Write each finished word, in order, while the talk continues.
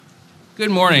Good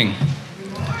morning.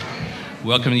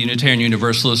 Welcome to the Unitarian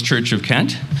Universalist Church of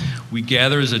Kent. We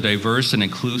gather as a diverse and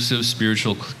inclusive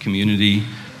spiritual community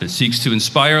that seeks to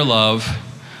inspire love,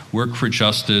 work for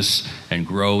justice, and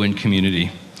grow in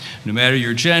community. No matter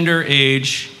your gender,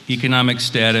 age, economic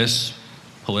status,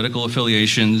 political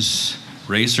affiliations,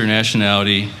 race or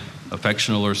nationality,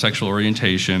 affectional or sexual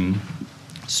orientation,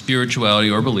 spirituality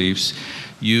or beliefs,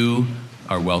 you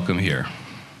are welcome here.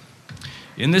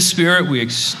 In this spirit, we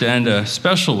extend a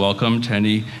special welcome to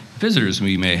any visitors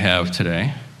we may have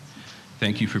today.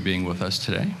 Thank you for being with us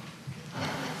today.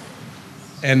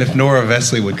 And if Nora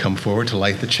Vesley would come forward to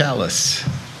light the chalice.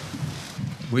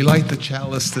 We light the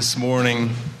chalice this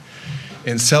morning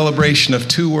in celebration of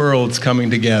two worlds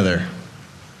coming together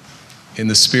in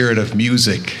the spirit of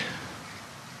music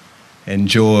and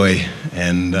joy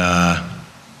and the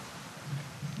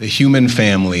human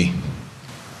family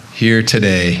here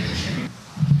today.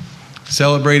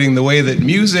 Celebrating the way that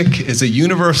music is a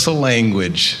universal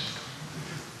language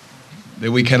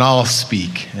that we can all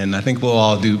speak. And I think we'll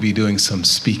all be doing some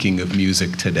speaking of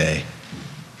music today.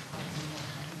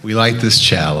 We light this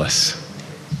chalice.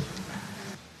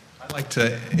 I'd like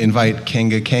to invite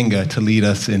Kenga Kenga to lead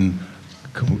us in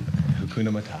Hakuna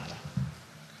Matata.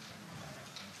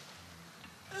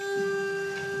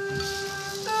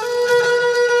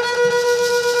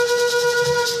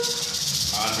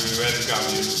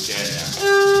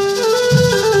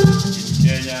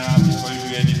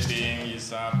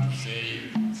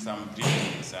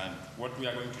 What we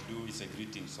are going to do is a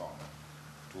greeting song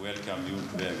to welcome you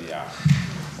to where we are.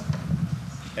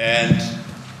 And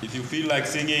if you feel like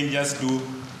singing, just do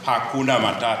Hakuna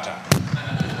Matata.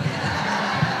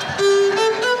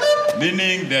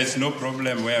 Meaning there's no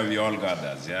problem where we all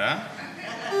gather, yeah?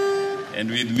 And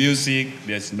with music,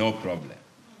 there's no problem.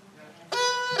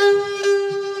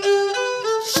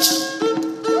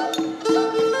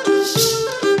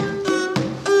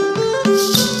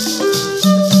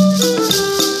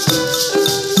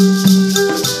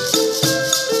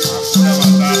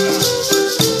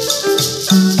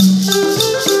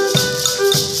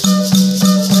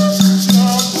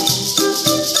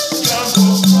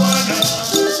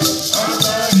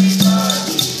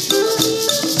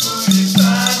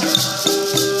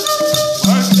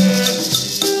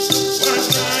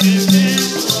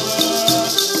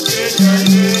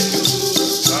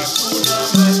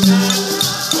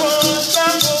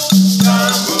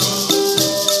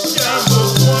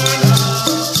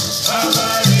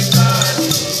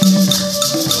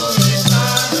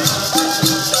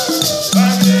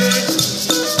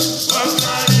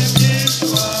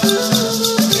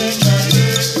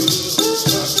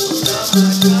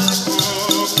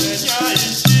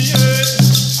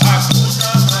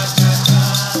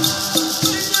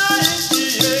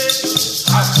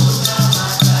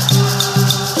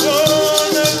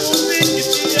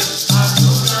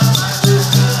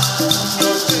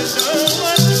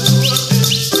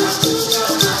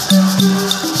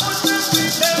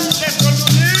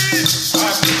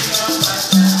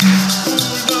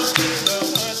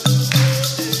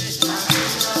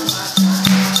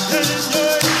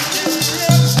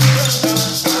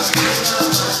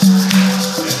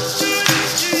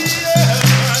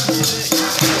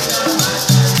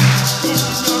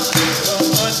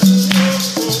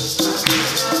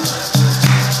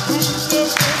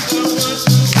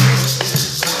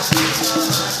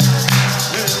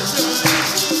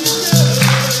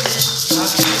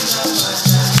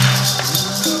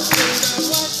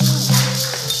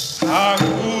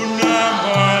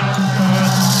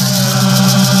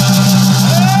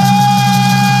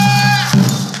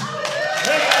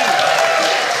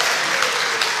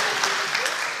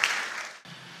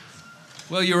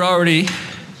 Well, you're already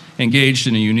engaged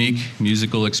in a unique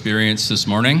musical experience this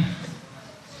morning,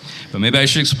 but maybe I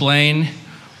should explain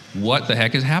what the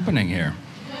heck is happening here.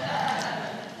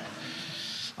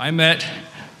 I met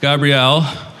Gabrielle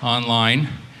online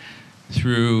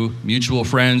through mutual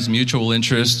friends, mutual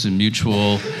interests, and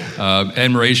mutual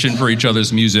admiration for each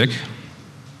other's music.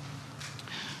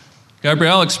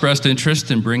 Gabrielle expressed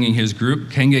interest in bringing his group,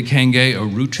 Kenge Kenge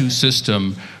Urutu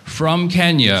System, from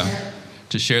Kenya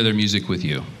to share their music with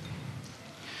you.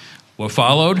 What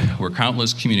followed were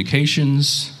countless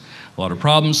communications, a lot of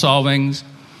problem solving,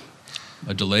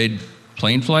 a delayed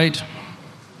plane flight,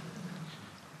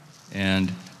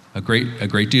 and a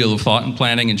great deal of thought and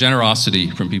planning and generosity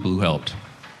from people who helped.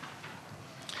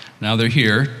 Now they're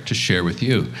here to share with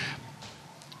you.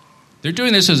 They're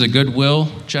doing this as a goodwill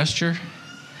gesture.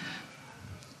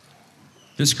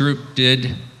 This group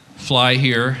did fly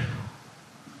here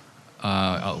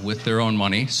with their own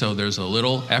money. So there's a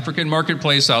little African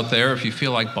marketplace out there. If you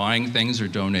feel like buying things or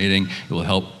donating, it will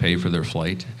help pay for their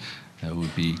flight. That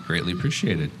would be greatly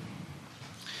appreciated.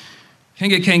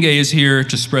 Kenge Kenge is here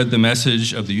to spread the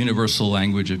message of the universal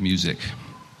language of music.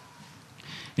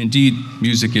 Indeed,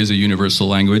 music is a universal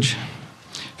language.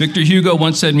 Victor Hugo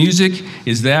once said, "Music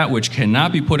is that which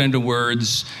cannot be put into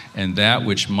words and that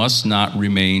which must not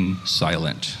remain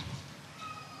silent."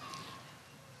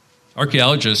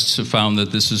 Archaeologists have found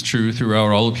that this is true throughout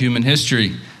all of human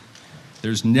history.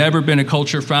 There's never been a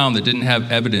culture found that didn't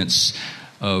have evidence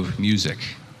of music.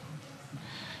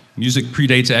 Music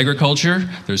predates agriculture.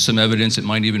 There's some evidence it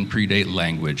might even predate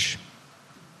language.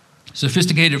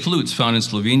 Sophisticated flutes found in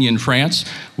Slovenia, France,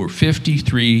 were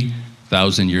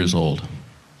 53,000 years old.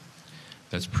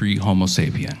 That's pre-Homo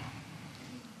sapien.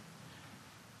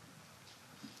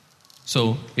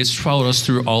 So it's followed us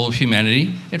through all of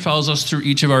humanity. It follows us through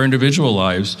each of our individual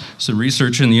lives. Some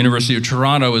research in the University of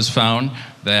Toronto has found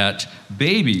that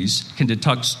babies can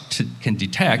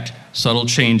detect subtle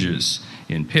changes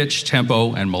in pitch,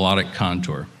 tempo, and melodic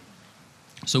contour.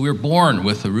 So we're born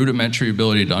with the rudimentary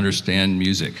ability to understand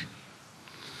music.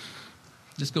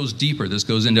 This goes deeper. This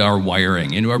goes into our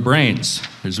wiring, into our brains.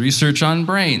 There's research on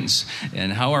brains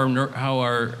and how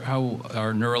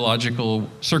our neurological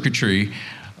circuitry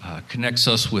connects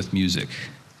us with music.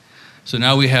 So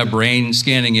now we have brain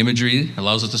scanning imagery. It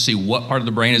allows us to see what part of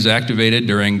the brain is activated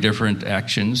during different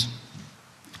actions.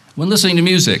 When listening to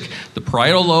music, the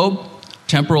parietal lobe,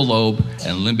 temporal lobe,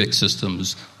 and limbic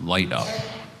systems light up.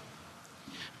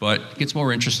 But it gets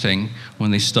more interesting when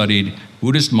they studied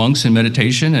Buddhist monks in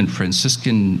meditation and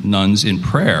Franciscan nuns in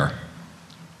prayer.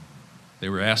 They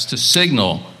were asked to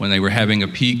signal when they were having a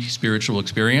peak spiritual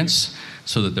experience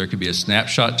so that there could be a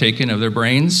snapshot taken of their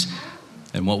brains.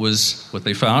 And what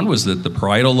they found was that the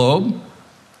parietal lobe,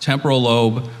 temporal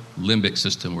lobe, limbic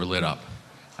system were lit up,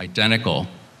 identical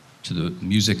to the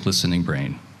music listening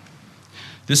brain.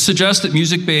 This suggests that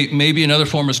music may be another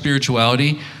form of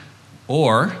spirituality,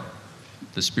 or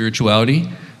the spirituality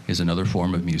is another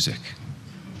form of music.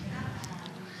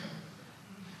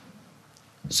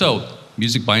 So,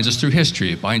 music binds us through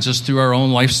history. It binds us through our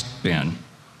own lifespan.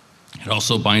 It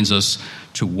also binds us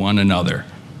to one another.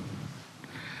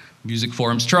 Music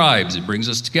forms tribes. It brings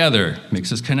us together,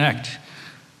 makes us connect.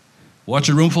 Watch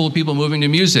a room full of people moving to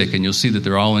music, and you'll see that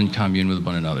they're all in commune with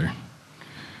one another.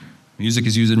 Music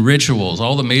is used in rituals,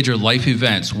 all the major life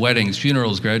events, weddings,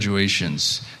 funerals,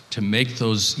 graduations, to make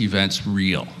those events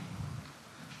real.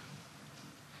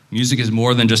 Music is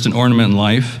more than just an ornament in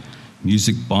life.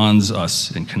 Music bonds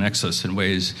us and connects us in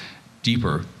ways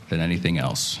deeper than anything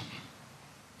else.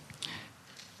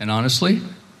 And honestly,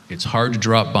 it's hard to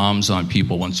drop bombs on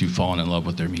people once you've fallen in love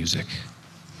with their music.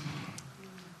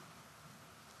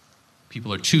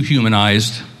 People are too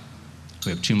humanized.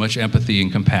 We have too much empathy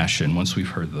and compassion once we've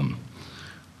heard them.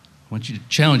 I want to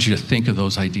challenge you to think of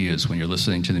those ideas when you're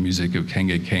listening to the music of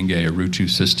Kenge Kenge or Rutu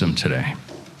System today.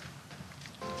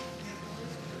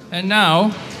 And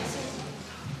now,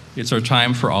 it's our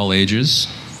time for all ages.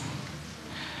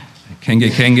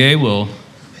 Kenge Kenge will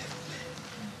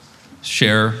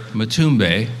share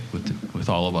Matumbe with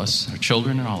all of us, our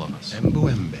children and all of us.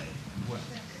 Mbwembe.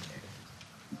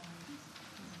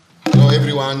 Hello,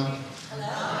 everyone.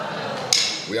 Hello.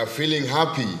 We are feeling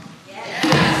happy,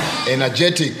 yes.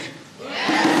 Energetic,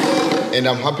 yes. And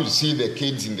I'm happy to see the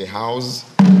kids in the house.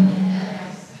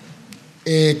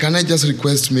 Yes. Can I just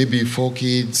request maybe 4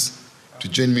 kids to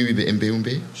join me with the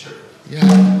Mbwembe? Sure. Yeah,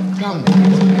 come.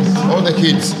 All the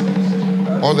kids.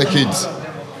 All the kids.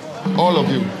 All of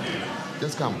you.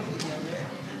 Just come.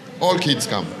 All kids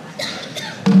come.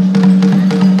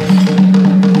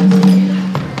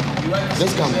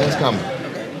 Just come, just come.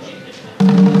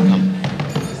 Come.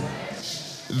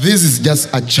 This is just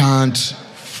a chant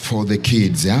for the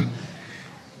kids, yeah?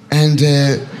 And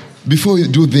before we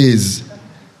do this,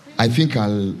 I think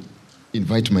I'll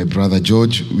invite my brother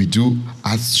George. We do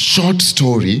a short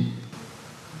story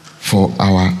for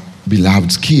our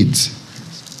beloved kids.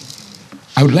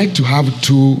 I would like to have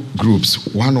 2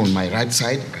 groups, one on my right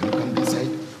side. Can you come this side?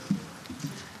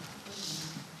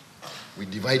 We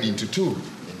divide into 2,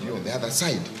 and you on the other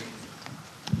side.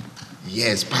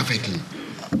 Yes, perfectly.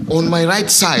 On my right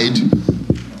side,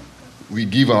 we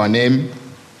give our name,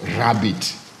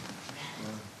 Rabbit.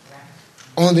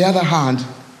 On the other hand,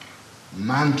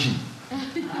 Monkey.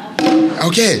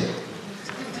 Okay.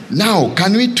 Now,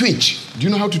 can we twitch? Do you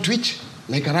know how to twitch?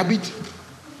 Like a rabbit?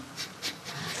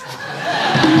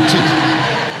 Twitch.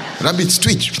 Rabbits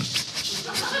twitch.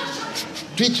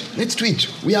 Twitch. Let's twitch.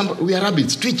 We are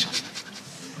rabbits. Twitch.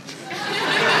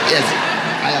 Yes.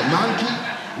 I am monkey.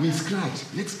 We scratch.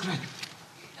 Let's scratch.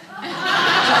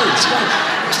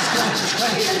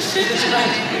 Scratch.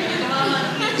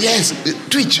 Yes,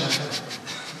 twitch.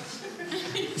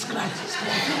 Scratch.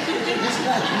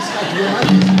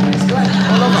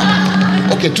 All over.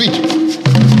 Okay, twitch.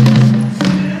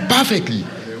 Perfectly.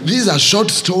 This is a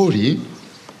short story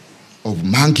of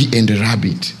monkey and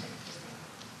rabbit.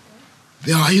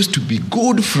 They used to be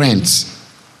good friends.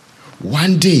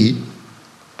 One day,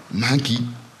 monkey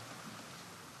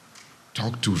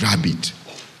talked to rabbit.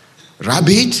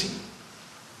 Rabbit,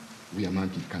 we are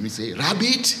monkey. Can we say,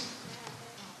 rabbit,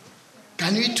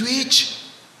 can we twitch?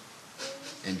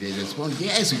 And they respond,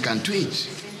 yes, we can twitch.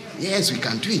 Yes, we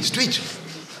can twitch. Twitch.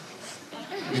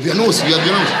 With your nose, with your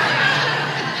nose.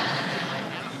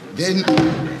 Then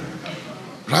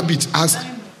rabbit asked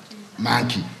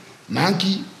monkey,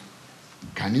 monkey,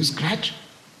 can you scratch?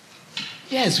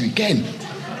 Yes, we can.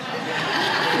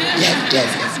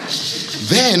 Yes.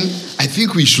 Then I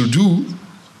think we should do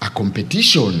a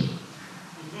competition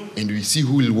and we see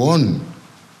who will win.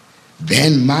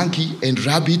 Then monkey and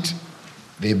rabbit,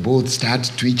 they both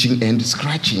start twitching and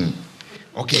scratching.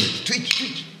 Okay,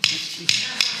 twitch.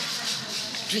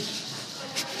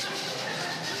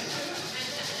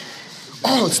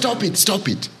 Oh, stop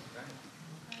it.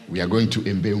 We are going to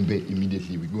Mbe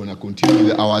immediately. We're going to continue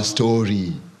with our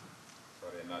story.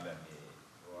 For another day.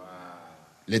 Wow.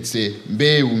 Let's say,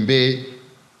 Mbe.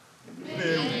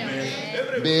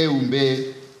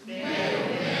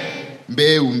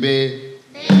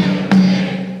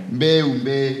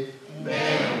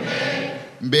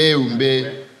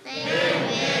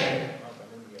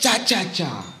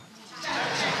 Cha-cha-cha.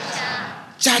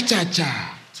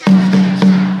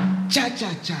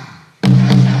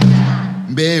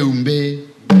 Mbe.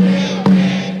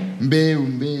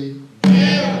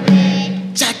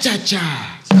 Cha-cha-cha.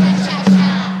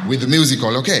 With the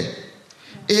musical, okay?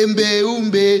 Mbe.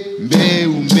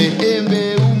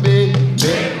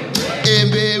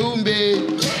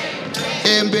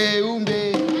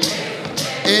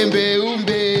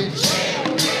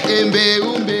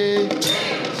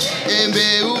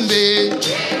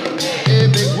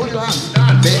 Hold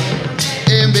your hands.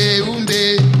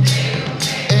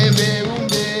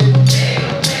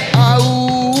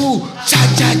 Au,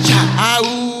 cha-cha-cha.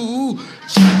 Au.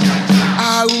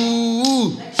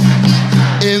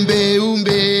 Mbe.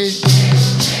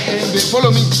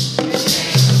 Follow me.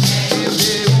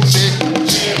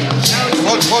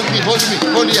 Hold me.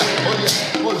 Hold here.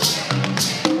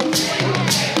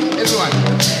 Everyone.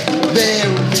 There.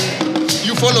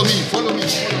 You follow me.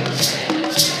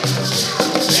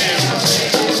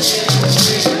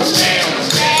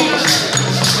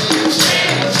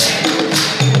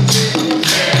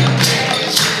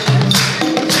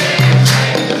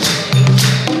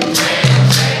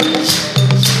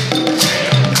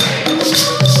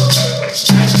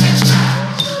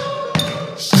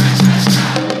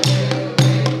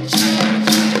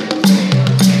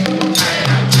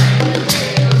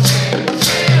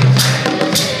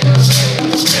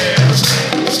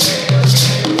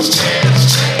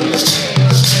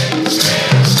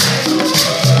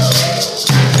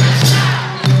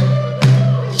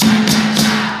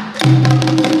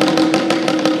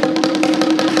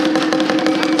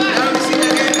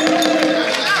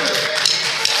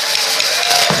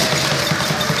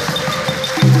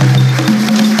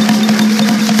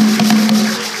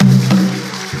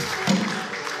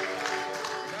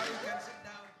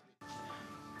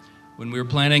 When we were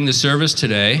planning the service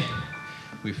today,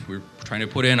 we're trying to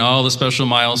put in all the special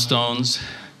milestones,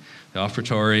 the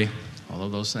offertory, all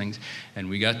of those things, and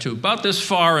we got to about this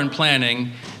far in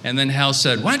planning, and then Hal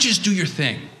said, why don't you just do your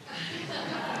thing?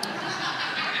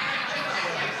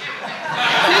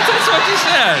 That's what you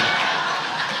said.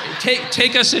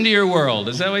 Take us into your world.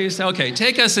 Is that what you said? Okay,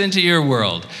 take us into your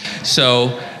world.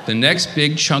 So the next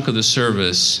big chunk of the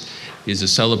service is a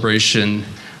celebration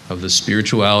of the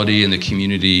spirituality and the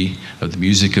community of the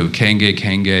music of Kenge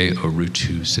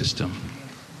Orutu system.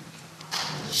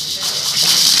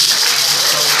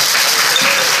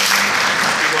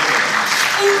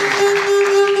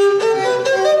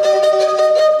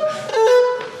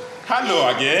 Hello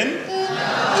again.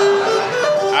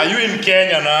 Are you in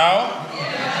Kenya now?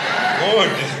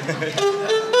 Good.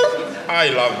 I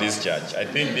love this church. I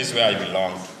think this is where I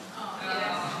belong.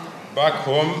 Back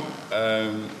home,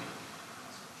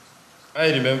 I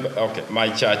remember, my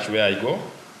church where I go,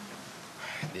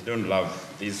 they don't love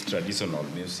this traditional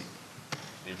music.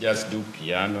 They just do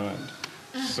piano.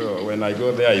 So when I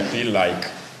go there, I feel like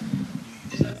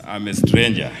I'm a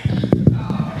stranger.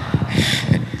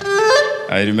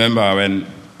 I remember when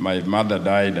my mother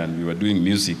died and we were doing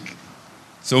music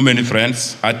So many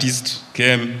friends, artists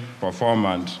came, perform,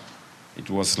 and it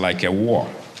was like a war.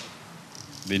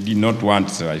 They did not want,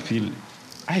 so I feel,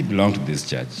 I belong to this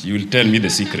church. You will tell me the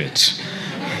secret.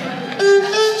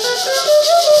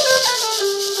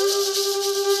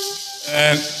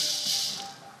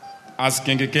 As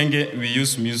Kenge Kenge, we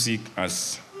use music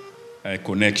as a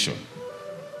connection.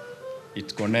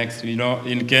 It connects,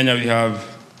 in Kenya we have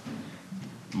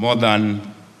more than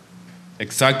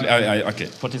exactly,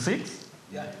 46?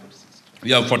 Yeah, 46.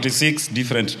 We have 46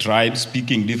 different tribes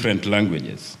speaking different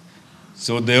languages.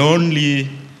 So the only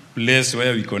place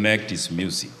where we connect is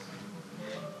music.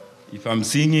 If I'm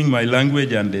singing my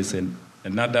language and there's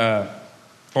another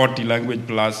 40 language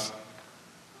plus,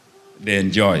 they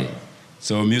enjoy.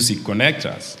 So music connects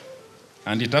us.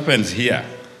 And it happens here.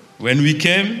 When we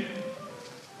came,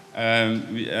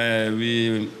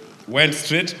 we went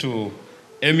straight to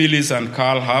Emily's and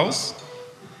Carl's house.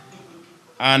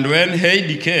 And when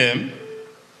Heidi came,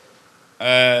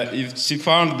 she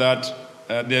found that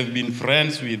they've been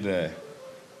friends with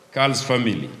Carl's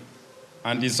family.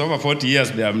 And it's over 40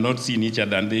 years they have not seen each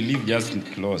other, and they live just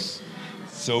close.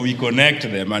 So we connect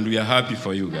them, and we are happy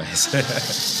for you guys.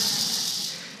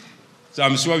 So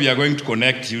I'm sure we are going to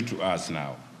connect you to us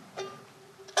now.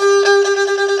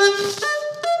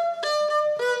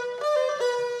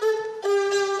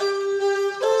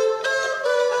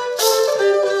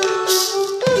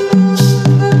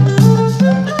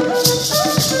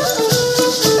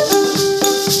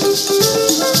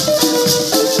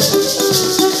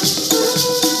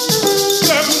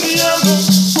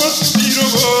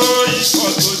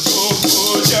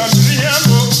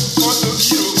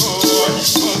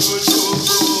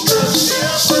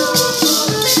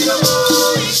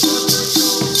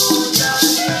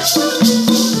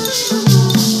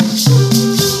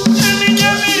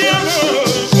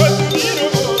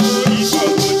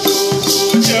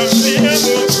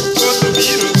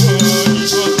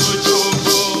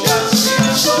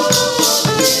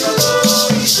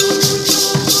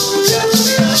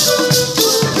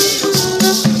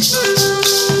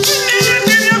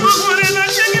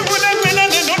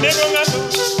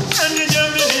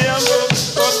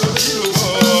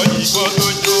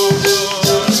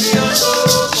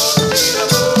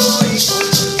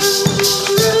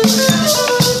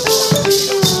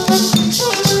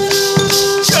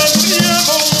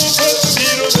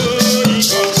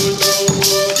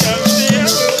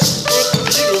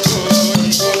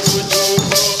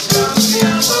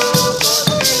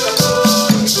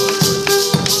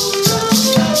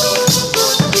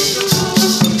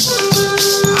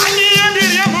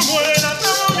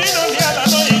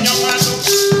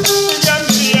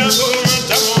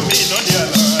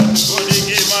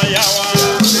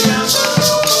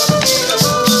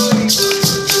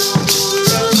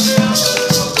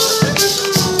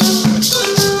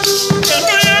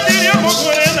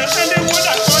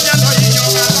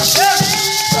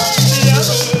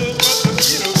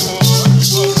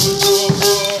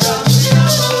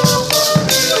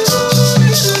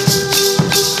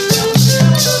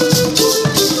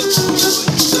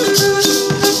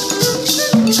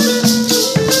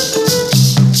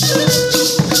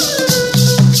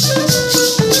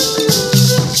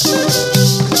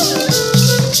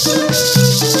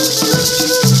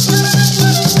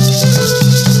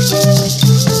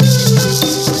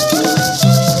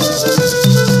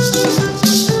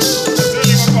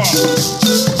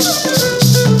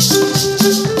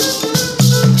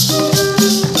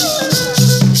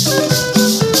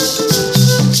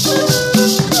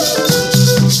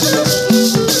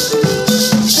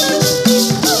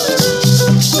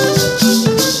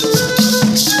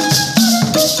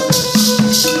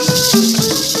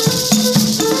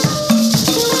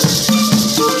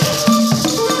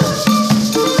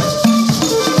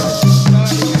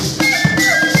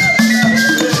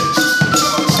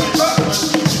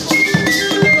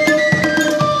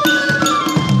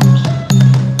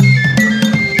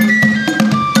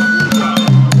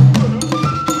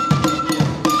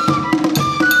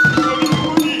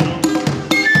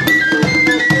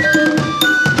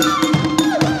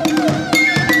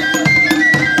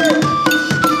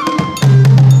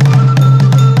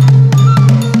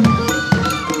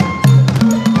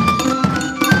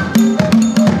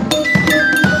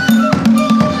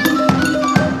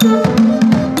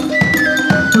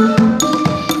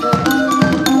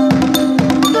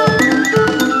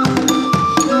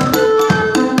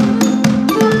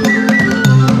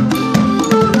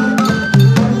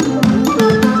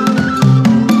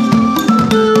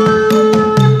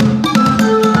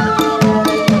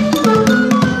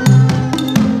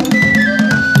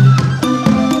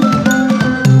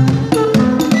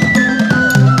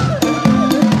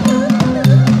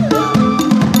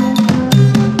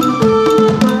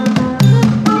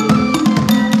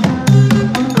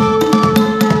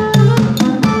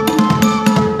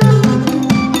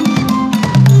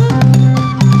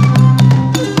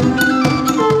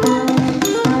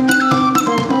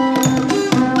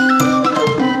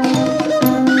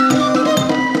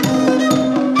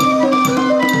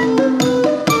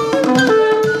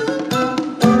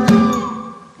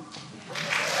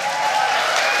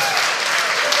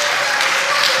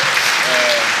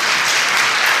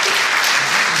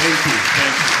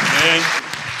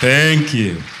 Thank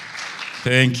you.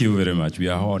 Thank you very much. We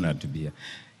are honored to be here.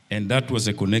 And that was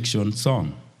a connection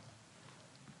song.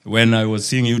 When I was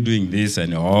seeing you doing this,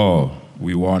 and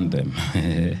we want them.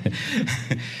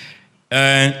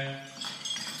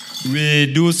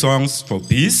 We do songs for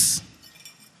peace.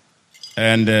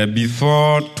 And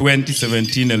before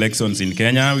 2017 elections in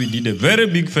Kenya, we did a very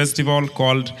big festival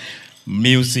called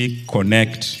Music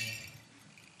Connect.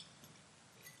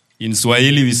 In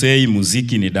Swahili, we say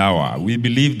muziki ni dawa. We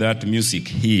believe that music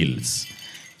heals.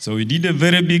 So we did a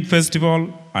very big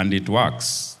festival, and it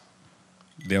works.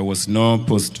 There was no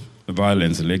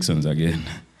post-violence elections again.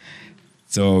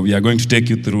 So we are going to take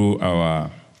you through our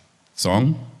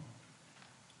song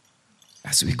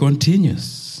as we continue.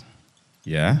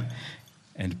 Yeah?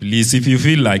 And please, if you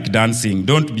feel like dancing,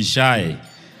 don't be shy.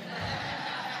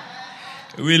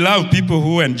 We love people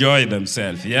who enjoy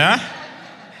themselves, yeah?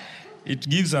 It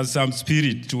gives us some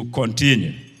spirit to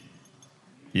continue.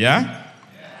 Yeah?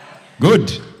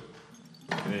 Good.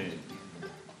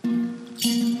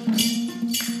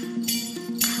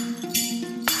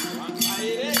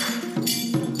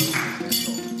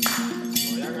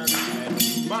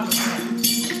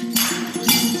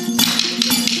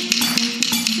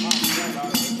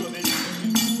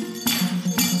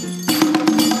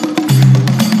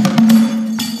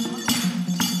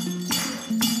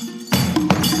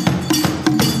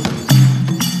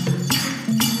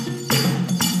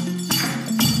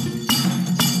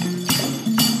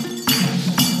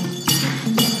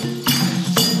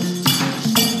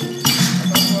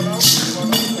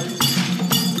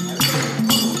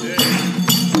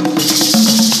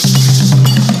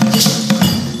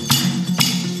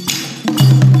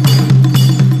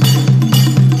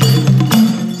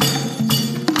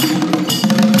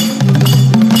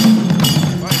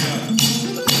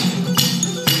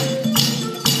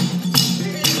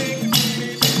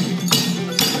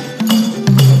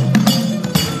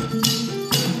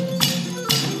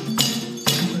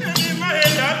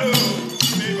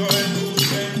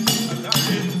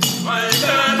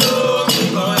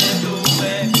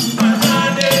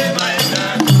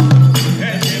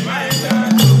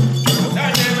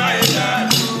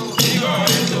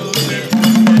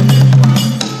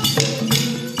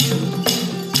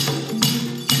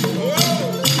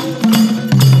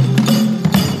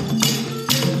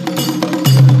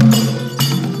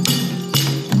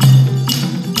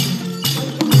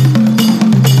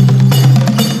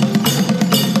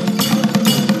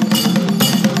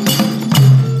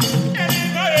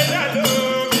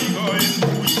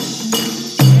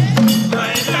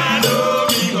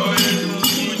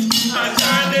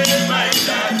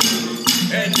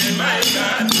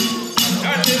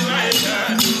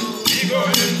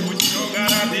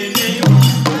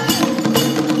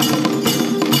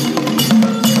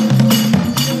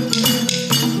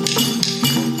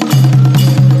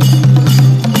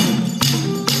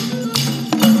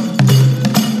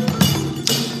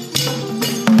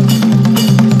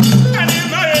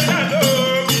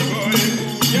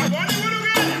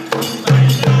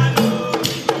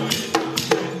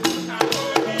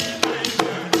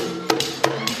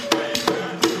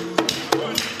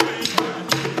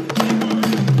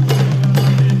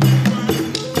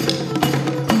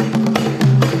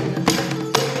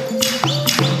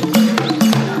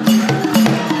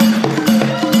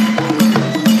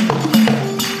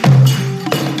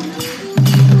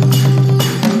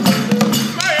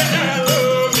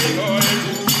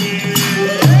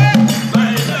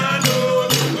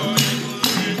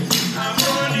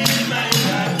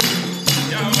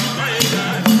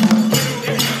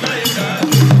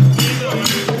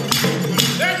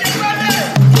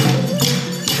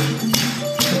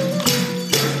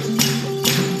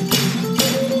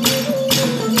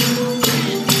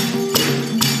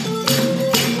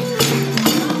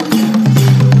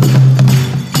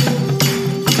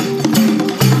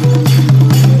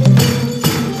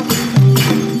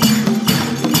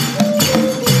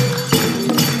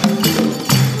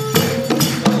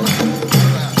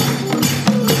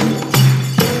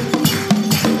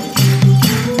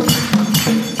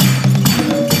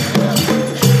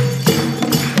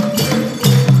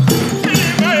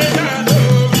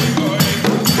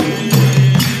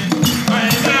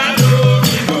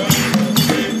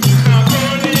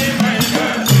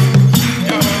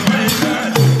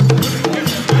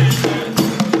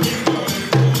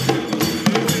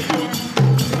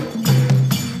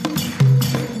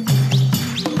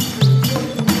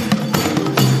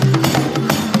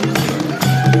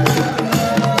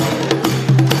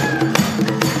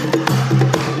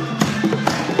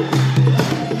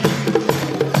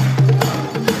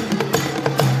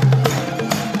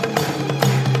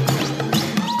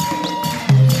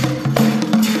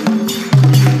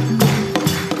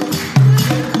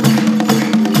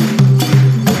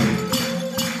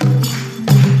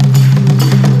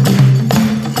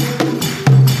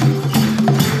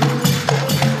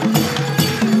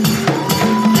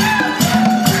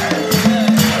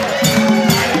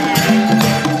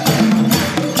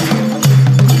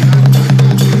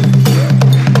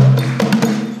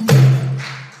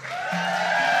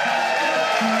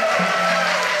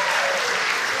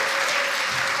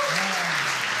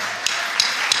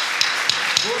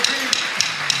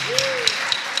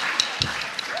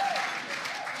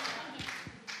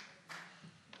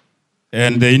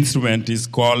 And the instrument is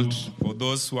called, for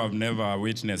those who have never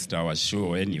witnessed our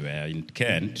show anywhere in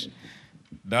Kent,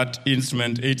 that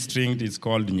instrument, 8-stringed, is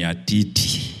called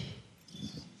nyatiti.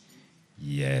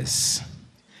 Yes.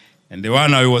 And the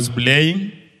one I was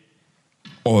playing,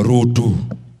 orutu.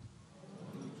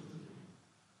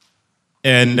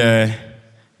 And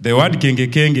the word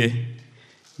kenge kenge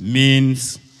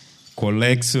means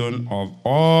collection of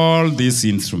all these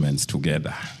instruments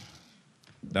together.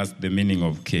 That's the meaning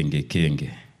of kenge kenge.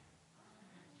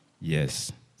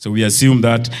 Yes. So we assume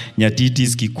that nyatiti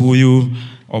is Kikuyu,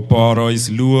 oporo is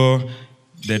Luo,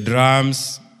 the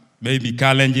drums, maybe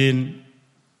Kalenjin,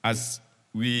 as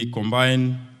we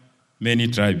combine many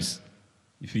tribes.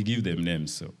 If we give them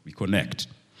names, so we connect.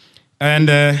 And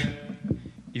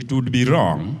it would be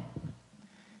wrong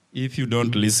if you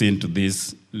don't listen to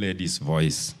this lady's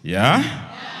voice. Yeah?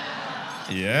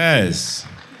 Yes.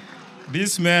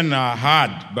 These men are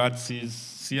hard, but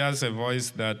she has a voice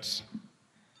that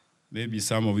maybe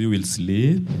some of you will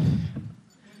sleep,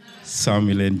 some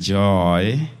will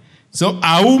enjoy. So,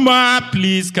 Auma,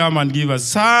 please come and give us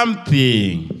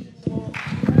something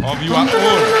of your own.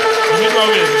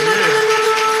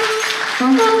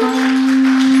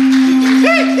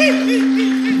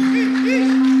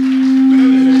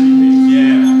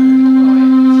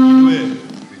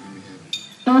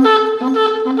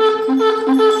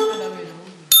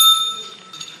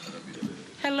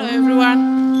 Hello, everyone.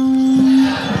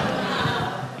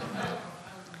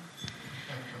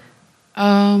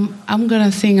 I'm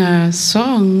gonna sing a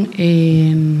song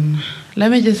let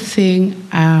me just sing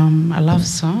a love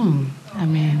song. I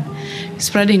mean,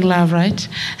 spreading love, right?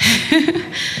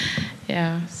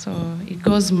 Yeah, so it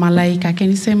goes Malaika. Can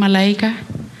you say Malaika?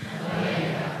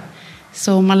 Malaika.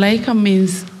 So Malaika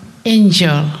means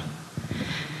angel.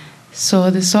 So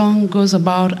the song goes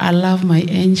about I love my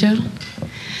angel.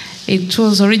 It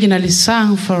was originally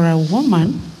sung for a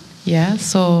woman. Yeah,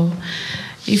 so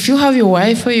if you have your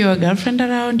wife or your girlfriend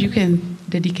around, you can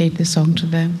dedicate the song to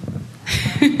them.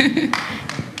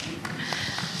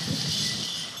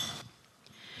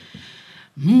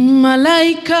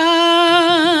 Malaika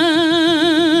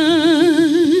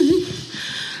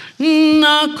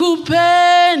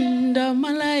nakupenda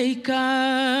malaika,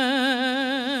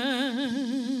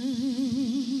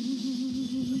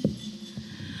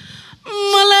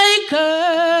 malaika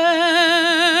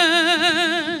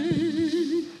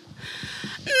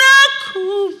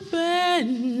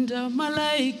nakupenda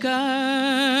malaika,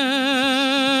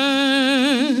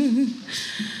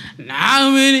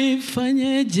 nawe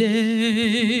nifanyeje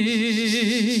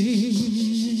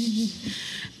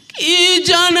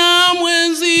kijana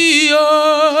mwenzio,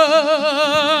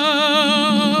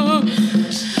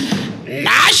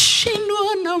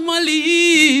 nashindwa na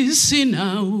mali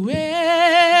sinawe,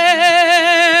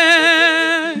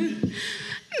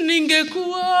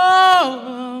 ningekuwa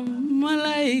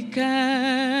malaika.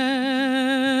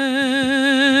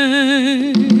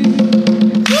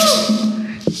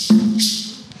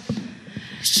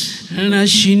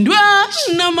 Nashindwa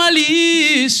na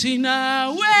mali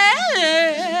sinawe,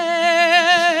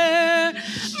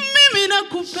 mimi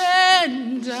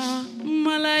nakupenda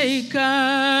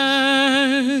malaika.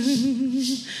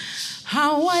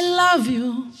 How I love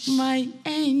you, my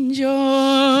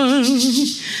angel.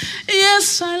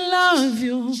 Yes, I love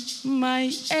you,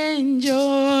 my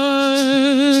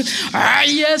angel. Ah,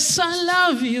 yes, I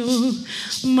love you,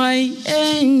 my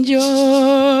angel.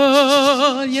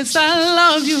 Yes, I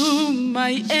love you,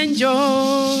 my angel.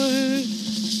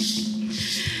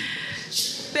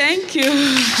 Thank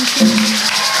you.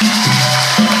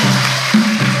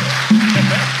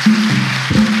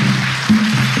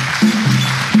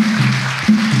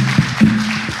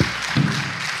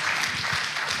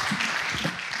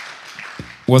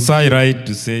 Was I right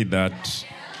to say that?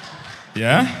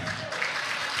 Yeah?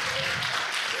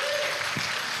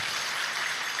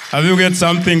 Have you get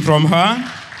something from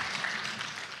her?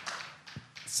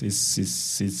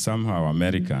 She's somehow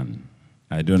American.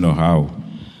 I don't know how.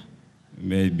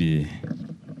 Maybe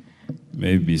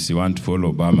she want to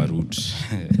follow Obama route.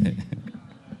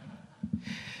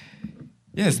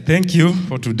 Yes, thank you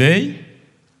for today.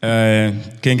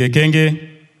 Kenge Kenge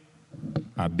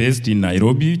are based in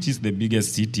Nairobi, which is the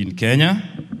biggest city in Kenya,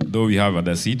 though we have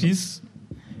other cities.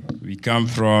 We come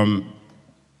from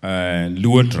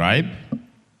Luo tribe,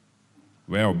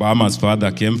 where Obama's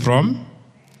father came from.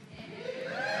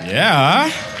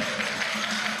 Yeah.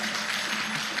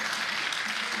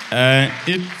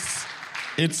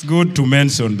 It's good to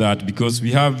mention that because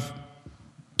we have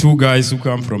two guys who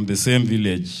come from the same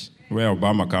village where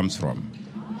Obama comes from.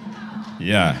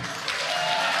 Yeah.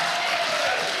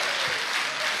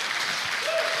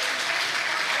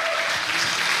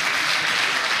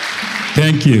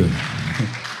 Thank you.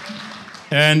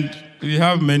 And we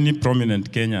have many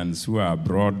prominent Kenyans who are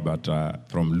abroad but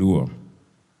from Luo.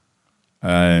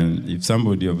 And if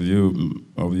somebody of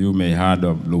you may heard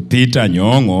of Lupita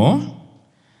Nyong'o,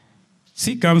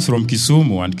 she comes from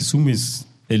Kisumu, and Kisumu is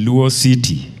a Luo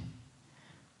city.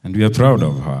 And we are proud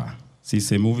of her.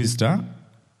 She's a movie star,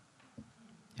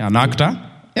 an actor,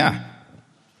 yeah,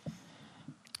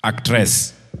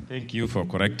 actress. Thank you for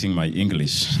correcting my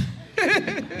English.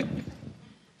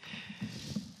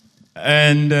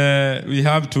 And we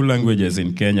have two languages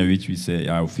in Kenya which we say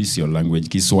are official language,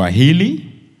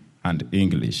 Kiswahili and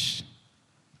English.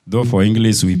 Though for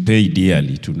English we pay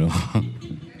dearly to know.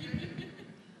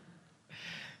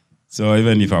 So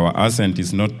even if our accent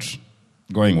is not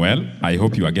going well, I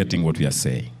hope you are getting what we are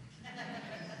saying.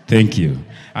 Thank you.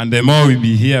 And the more we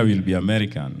be here, we'll be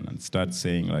American and start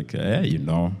saying like, you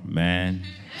know, man.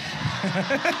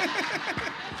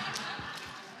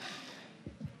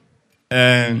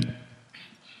 And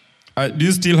do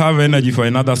you still have energy for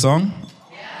another song?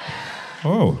 Yes.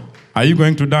 Oh, are you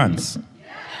going to dance?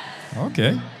 Yes.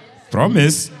 Okay.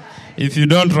 Promise. If you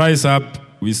don't rise up,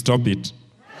 we stop it.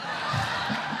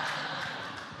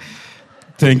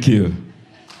 Thank you.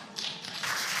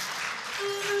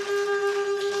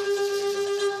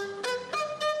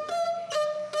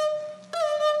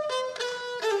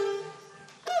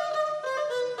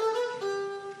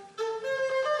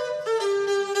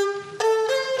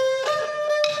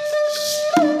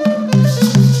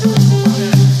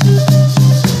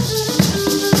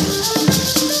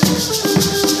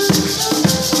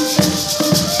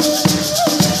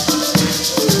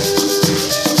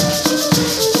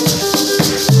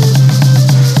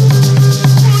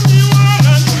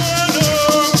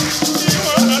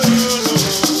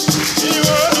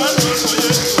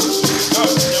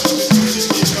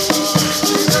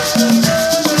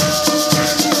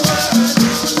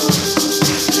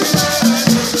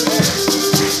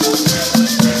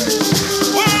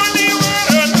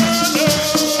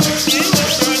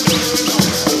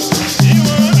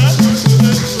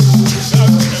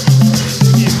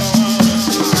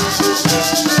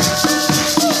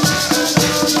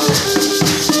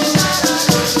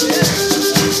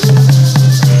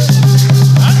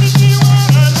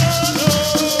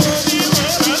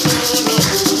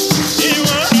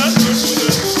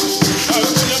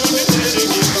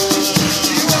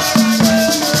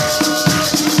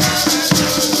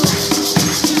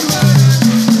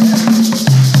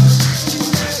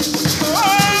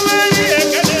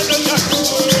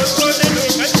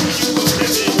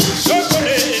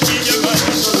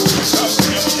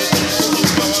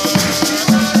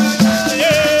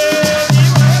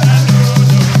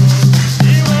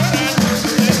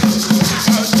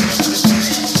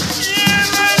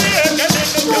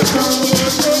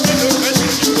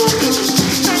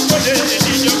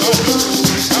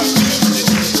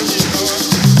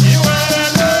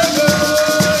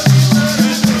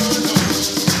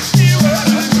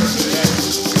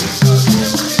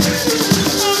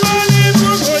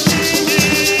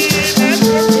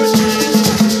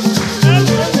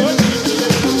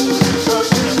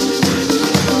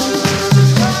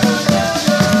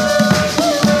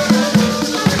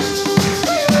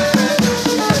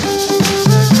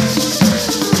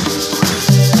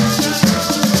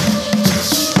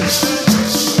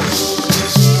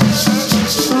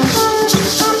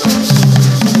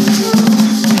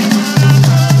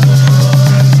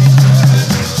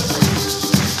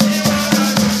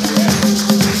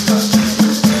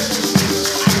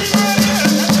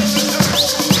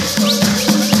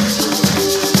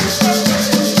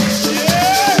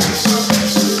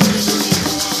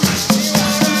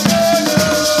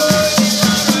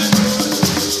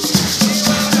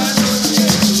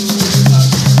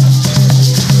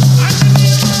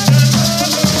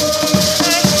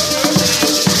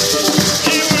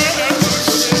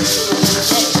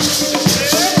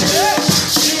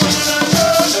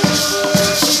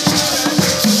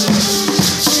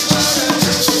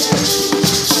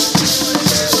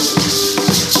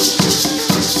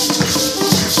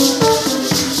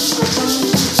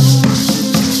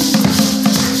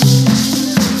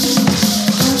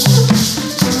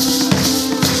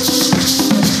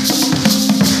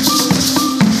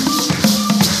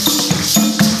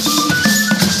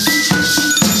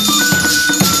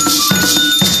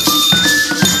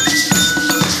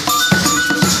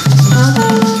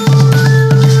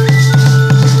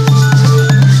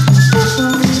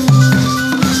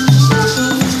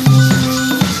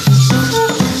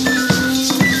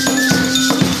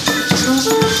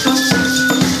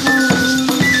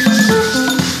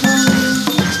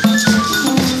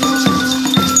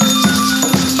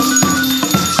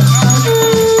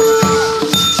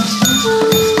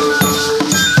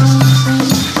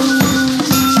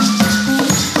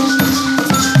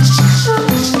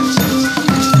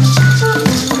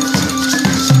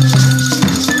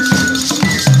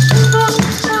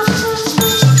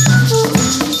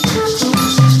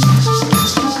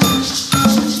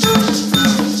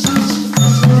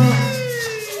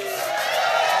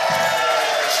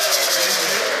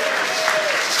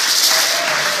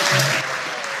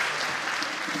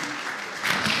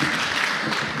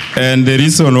 And the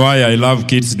reason why I love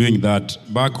kids doing that,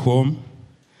 back home,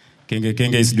 Kenge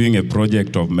Kenge is doing a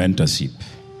project of mentorship.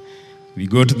 We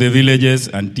go to the villages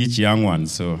and teach young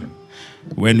ones. So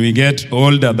when we get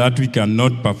older that we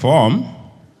cannot perform,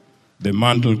 the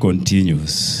mantle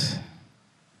continues.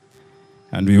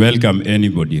 And we welcome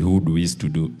anybody who would wish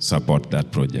to support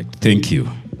that project. Thank you.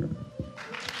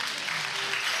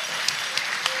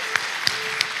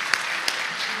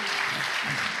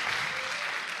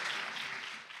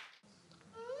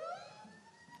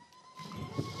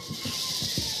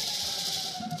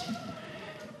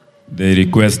 They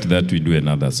request that we do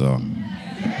another song.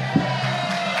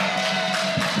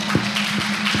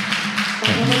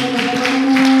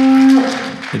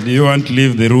 Do you want to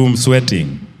leave the room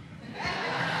sweating?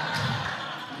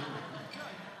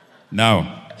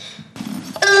 Now.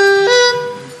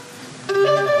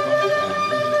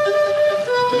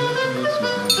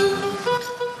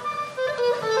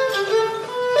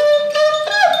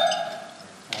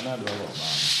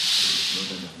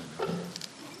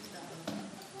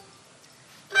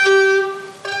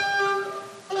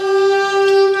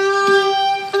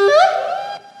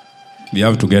 We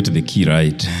have to get the key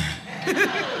right.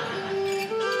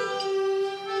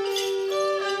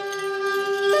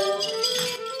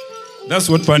 That's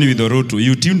what fun with the Orotu.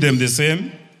 You tune them the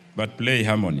same, but play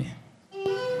harmony.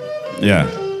 Yeah.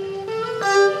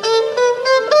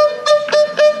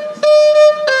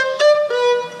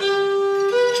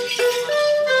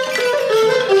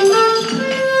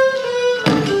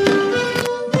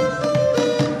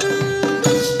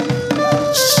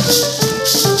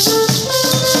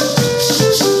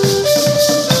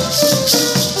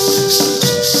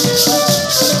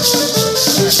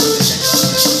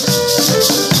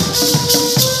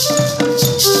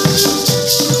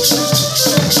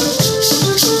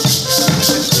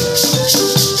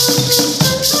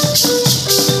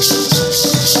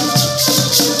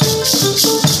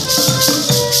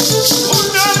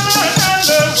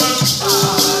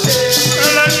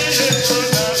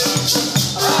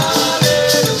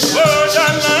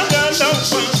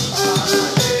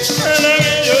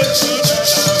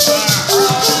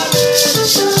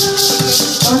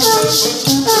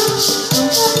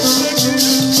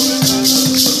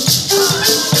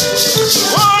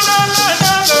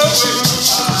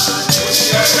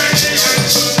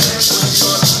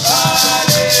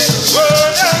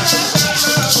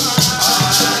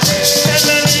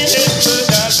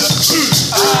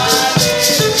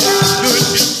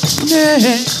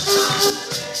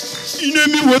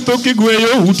 Toki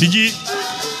gweyo utiji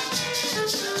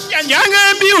yanyange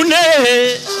biune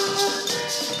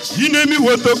inemi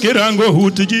woto kirango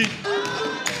utiji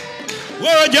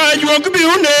woja yuok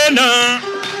biune na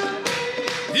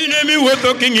inemi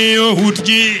woto kingiyo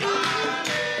utiji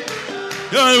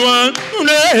yawa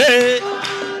une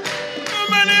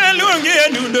mane alonge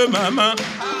anundo mama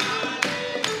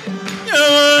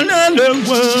yawa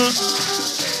nalongwa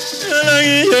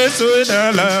yalangi yesu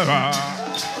dalawa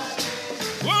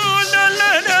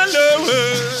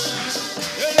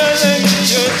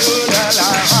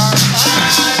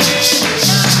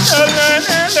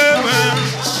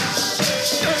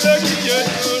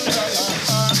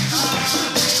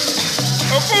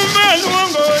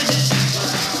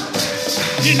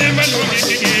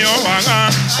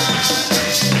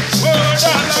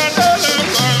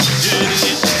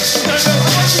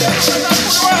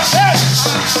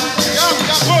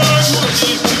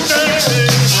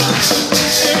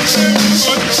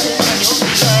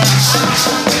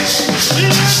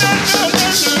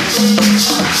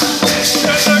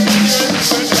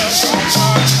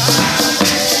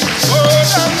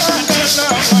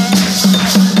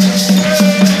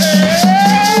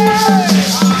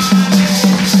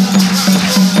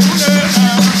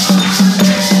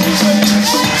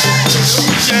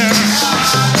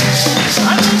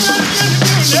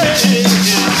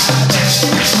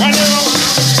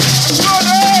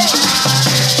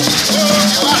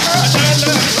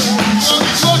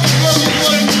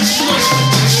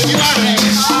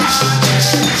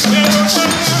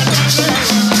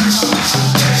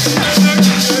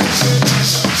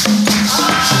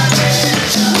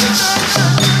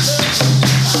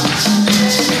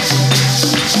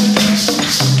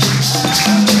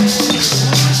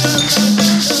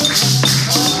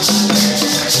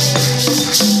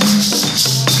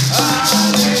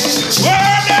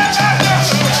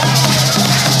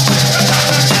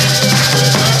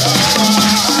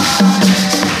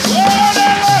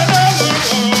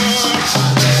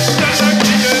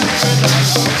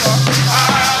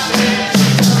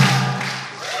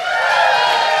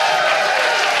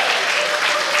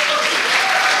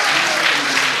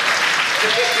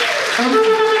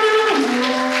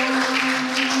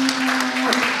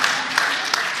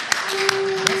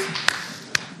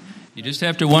You just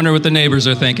have to wonder what the neighbors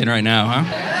are thinking right now, huh?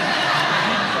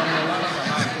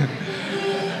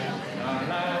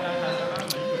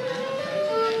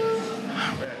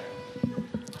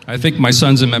 I think my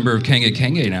son's a member of Kenge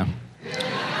Kenge now.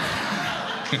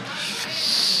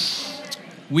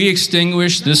 We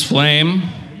extinguish this flame,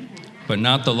 but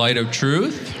not the light of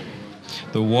truth,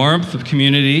 the warmth of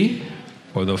community,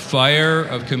 or the fire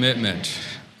of commitment.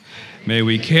 May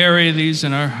we carry these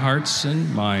in our hearts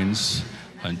and minds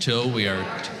until we are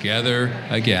together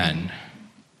again.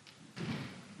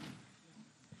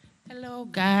 Hello,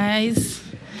 guys.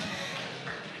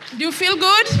 Do you feel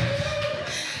good?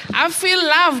 I feel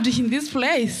loved in this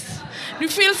place. Do you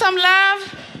feel some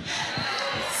love?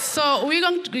 So we're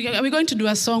going to do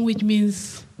a song which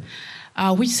means,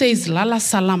 which says Lala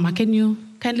Salama. Can you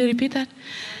kindly repeat that?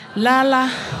 Lala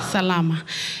Salama.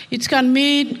 It can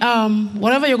mean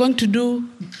whatever you're going to do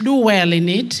well in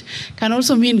it. Can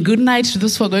also mean good night to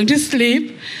those who are going to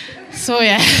sleep. So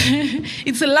yeah,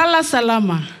 it's a Lala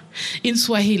Salama in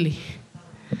Swahili.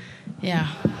 Yeah.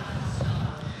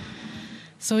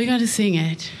 So we're going to sing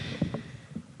it.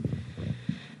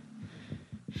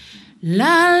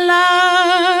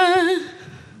 Lala,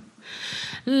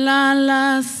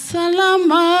 Lala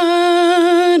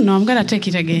Salama. No, I'm going to take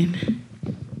it again.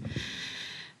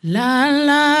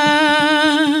 Lala,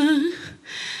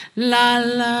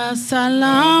 Lala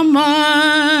Salama.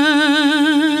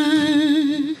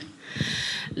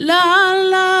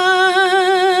 Lala,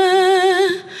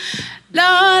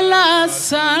 Lala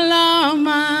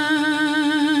Salama.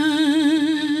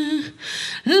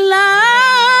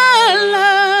 Lala,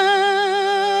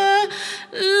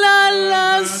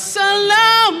 Lala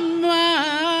Salama.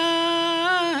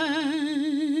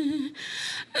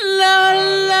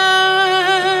 Lala,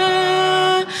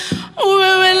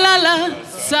 wewe lala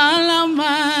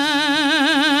salama.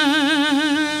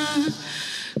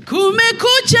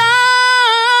 Kumekucha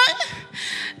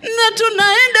na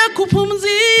tunaenda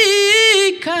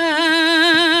kupumzika.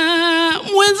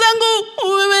 Mwenzangu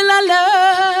wewe lala,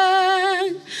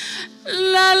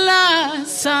 lala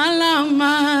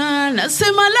salama.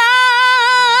 Nasema lala,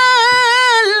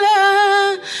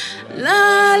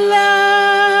 lala,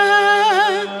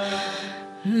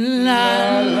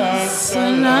 lala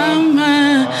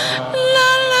salama.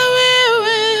 Lala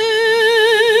wewe,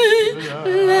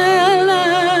 lala,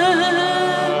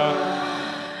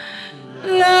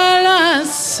 lala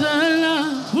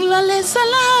salama. Ulale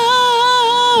salama.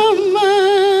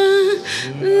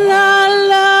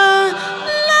 Lala,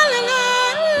 lala,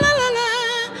 lala,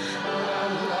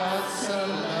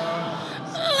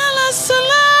 lala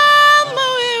salama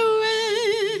wewe,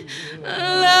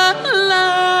 lala,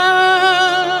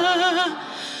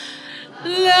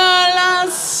 lala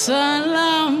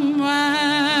salama.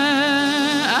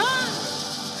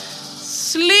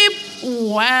 Sleep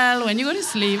well when you go to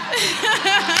sleep.